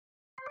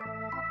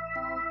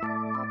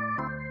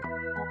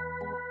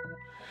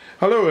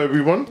Hello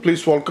everyone,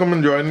 please welcome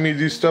and join me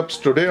these steps.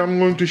 Today I'm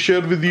going to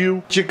share with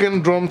you chicken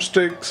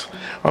drumsticks.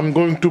 I'm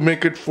going to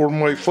make it for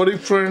my furry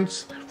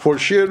friends, for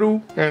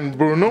Sheru and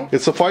Bruno.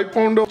 It's a 5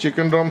 pound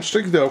chicken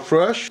drumsticks, they are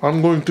fresh.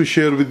 I'm going to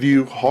share with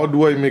you how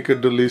do I make it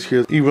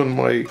delicious. Even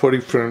my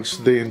furry friends,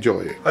 they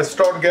enjoy it. I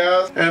start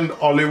gas and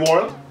olive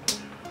oil,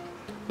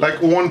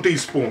 like 1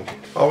 teaspoon.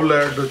 I will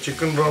add the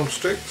chicken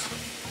drumsticks.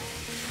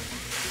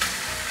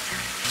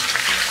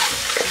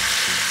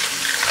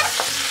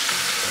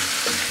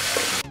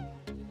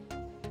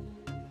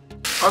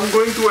 I'm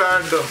going to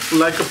add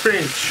like a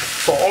pinch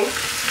salt,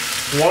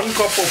 1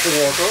 cup of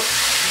water.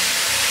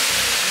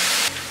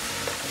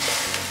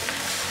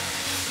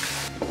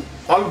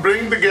 I'll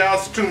bring the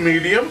gas to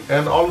medium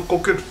and I'll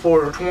cook it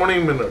for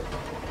 20 minutes.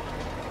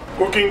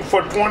 Cooking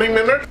for 20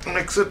 minutes,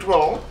 mix it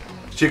well.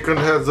 Chicken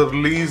has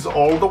released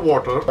all the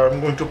water. I'm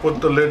going to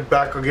put the lid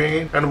back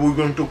again and we're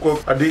going to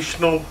cook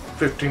additional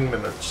 15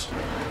 minutes.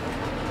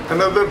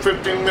 Another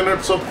 15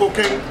 minutes of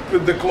cooking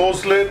with the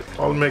closed lid.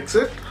 I'll mix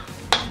it.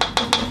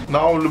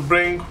 Now I'll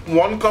bring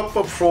 1 cup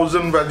of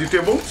frozen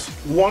vegetables,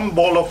 1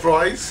 bowl of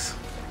rice.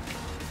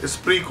 It's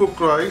pre-cooked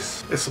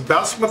rice. It's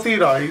Basmati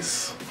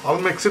rice. I'll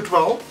mix it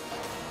well.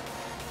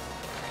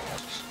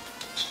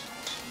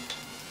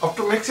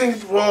 After mixing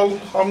it well,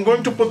 I'm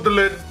going to put the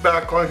lid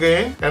back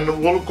again and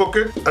we'll cook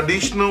it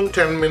additional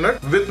 10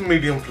 minutes with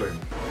medium flame.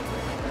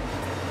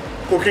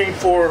 Cooking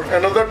for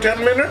another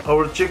 10 minutes.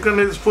 Our chicken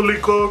is fully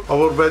cooked.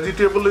 Our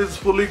vegetable is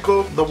fully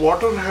cooked. The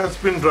water has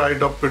been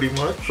dried up pretty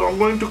much. So I'm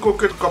going to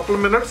cook it a couple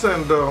of minutes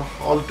and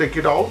I'll take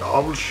it out. I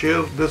will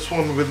share this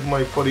one with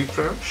my furry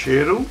friends,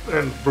 Sheru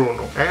and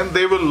Bruno. And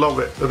they will love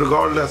it.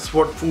 Regardless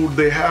what food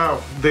they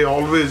have, they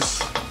always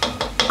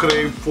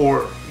crave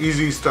for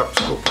easy steps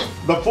cooking.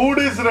 The food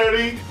is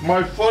ready.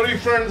 My furry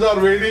friends are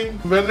waiting.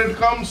 When it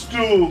comes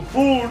to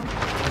food,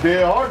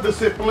 they are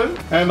disciplined.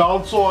 And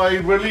also I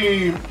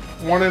really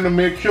wanted to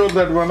make sure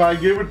that when I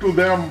give it to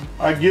them,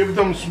 I give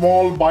them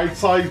small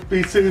bite-sized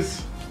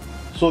pieces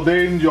so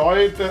they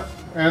enjoy it,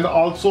 and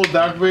also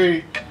that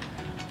way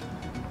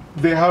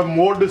they have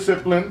more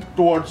discipline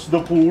towards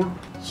the food.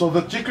 So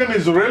the chicken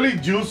is really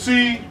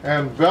juicy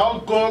and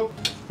well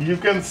cooked. You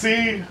can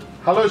see,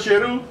 hello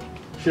Sheru,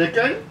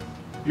 shaken?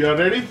 You are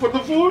ready for the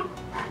food?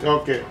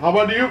 Okay, how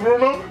about you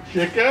Bruno?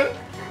 Shaken?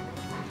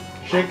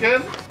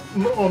 Shaken?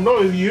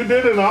 No, you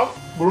did enough.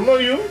 Bruno,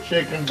 you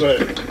shaken,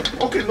 good.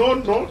 Okay,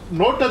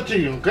 no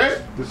touching,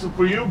 okay? This is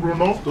for you,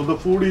 Bruno. So the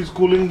food is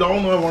cooling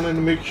down. I wanted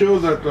to make sure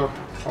that,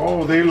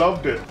 oh, they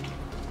loved it.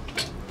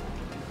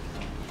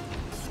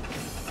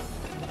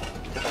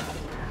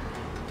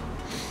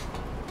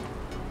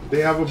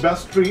 They have a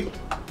best treat.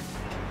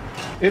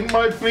 In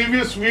my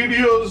previous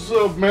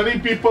videos, many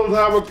people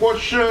have a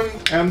question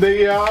and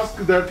they ask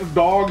that the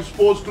dog is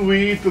supposed to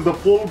eat the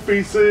full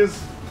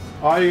pieces.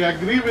 I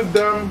agree with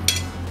them,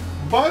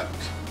 but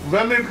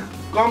when it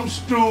comes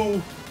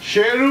to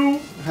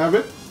Sheru, have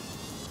it,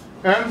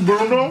 and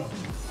Bruno,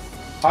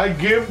 I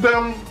give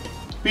them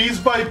piece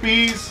by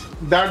piece.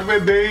 That way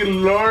they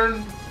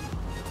learn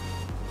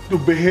to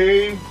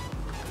behave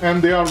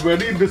and they are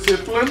very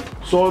disciplined.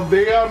 So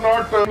they are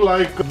not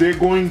like they're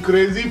going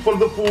crazy for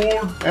the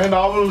food. And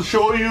I will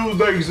show you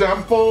the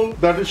example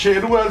that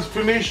Sheru has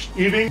finished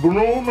eating.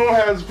 Bruno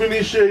has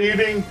finished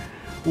eating.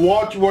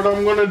 Watch what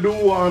I'm gonna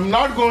do. I'm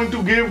not going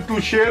to give to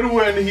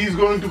Sheru and he's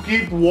going to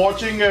keep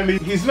watching and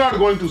he's not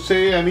going to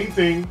say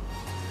anything.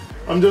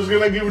 I'm just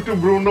gonna give it to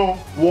Bruno.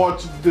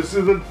 Watch, this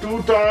is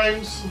 2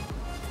 times,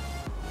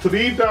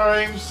 3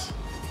 times,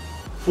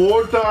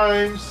 4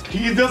 times.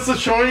 He's just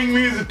showing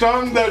me his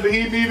tongue that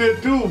he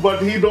needed to,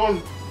 but he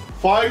don't.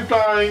 5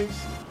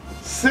 times,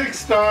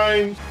 6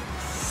 times,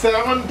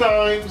 7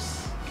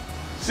 times.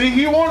 See,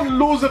 he won't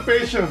lose a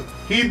patience.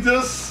 He's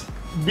just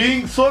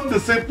being so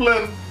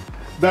disciplined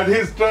that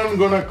his turn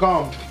gonna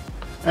come,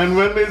 and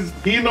when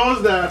he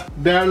knows that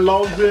dad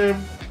loves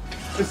him.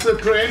 It's a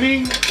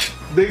training.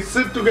 They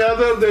sit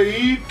together, they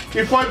eat.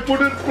 If I put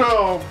it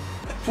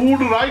food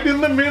right in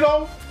the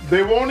middle,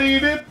 they won't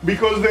eat it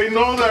because they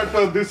know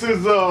that this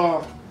is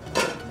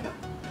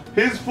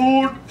his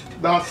food,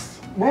 that's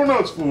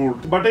Bruno's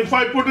food. But if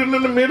I put it in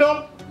the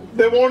middle,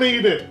 they won't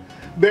eat it.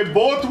 They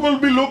both will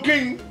be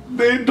looking,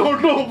 they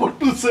don't know what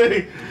to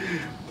say.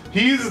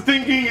 He's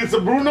thinking it's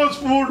Bruno's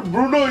food,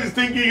 Bruno is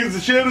thinking it's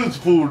Sheru's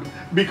food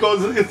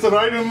because it's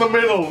right in the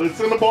middle, it's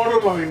in the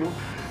borderline.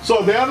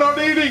 So they are not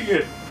eating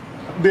it.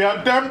 They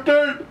are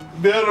tempted,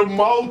 their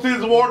mouth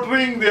is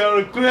watering, they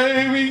are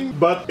craving.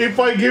 But if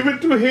I give it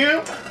to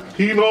him,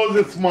 he knows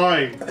it's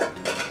mine.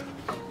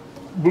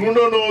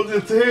 Bruno knows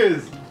it's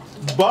his.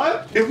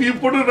 But if you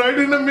put it right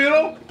in the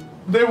middle,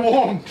 they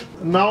won't.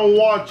 Now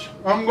watch,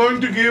 I'm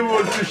going to give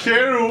it to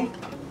Sheru.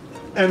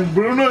 And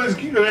Bruno is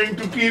going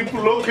to keep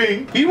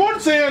looking. He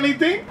won't say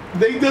anything.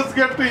 They just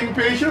get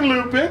impatient a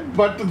little bit,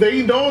 but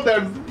they know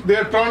that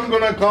their turn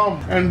gonna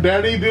come and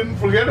daddy didn't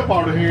forget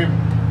about him.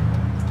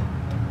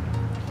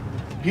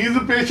 He's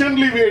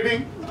patiently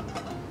waiting.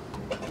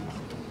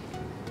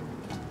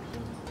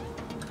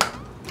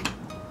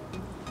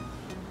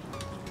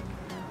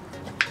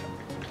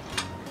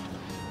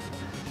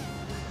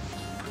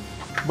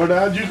 But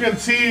as you can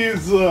see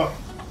his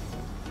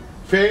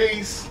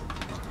face,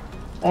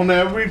 on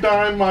every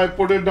time I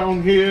put it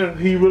down here,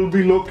 he will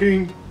be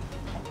looking.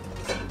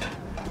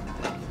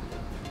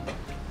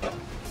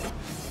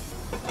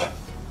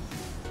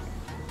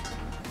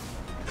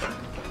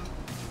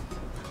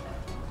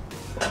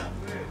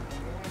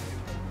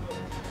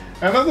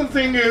 Another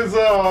thing is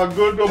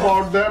good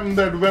about them,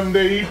 that when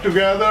they eat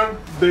together,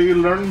 they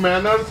learn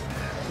manners.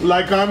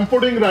 Like I'm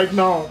putting right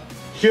now,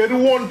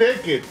 Sheru won't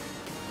take it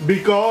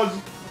because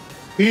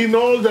he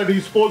knows that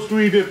he's supposed to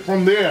eat it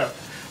from there.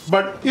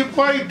 But if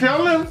I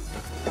tell him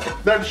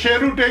that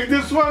Sheru, take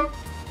this one,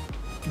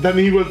 then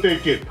he will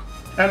take it.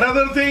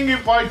 Another thing,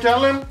 if I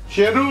tell him,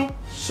 Sheru,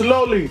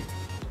 slowly,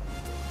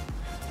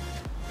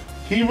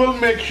 he will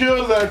make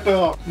sure that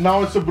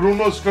now it's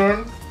Bruno's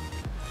turn.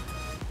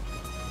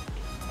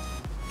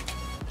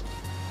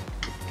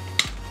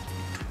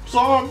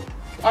 So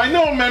I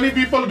know many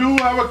people do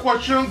have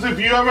questions. If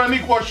you have any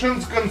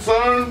questions,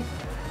 concerns,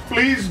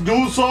 please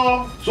do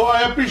so. So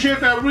I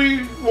appreciate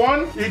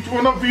everyone, each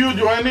one of you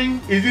joining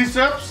Easy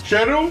Steps.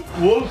 Sheru,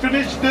 we'll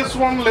finish this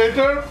one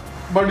later,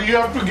 but you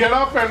have to get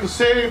up and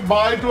say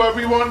bye to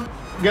everyone.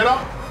 Get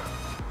up.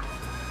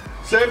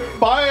 Say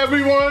bye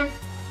everyone.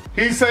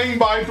 He's saying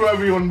bye to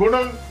everyone.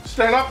 Bruno,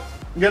 stand up.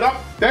 Get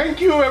up. Thank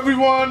you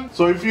everyone.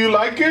 So if you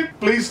like it,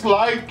 please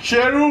like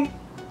Sheru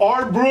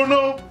or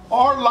Bruno,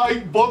 or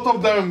like both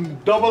of them.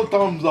 Double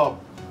thumbs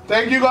up.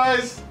 Thank you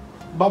guys.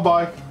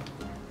 Bye-bye.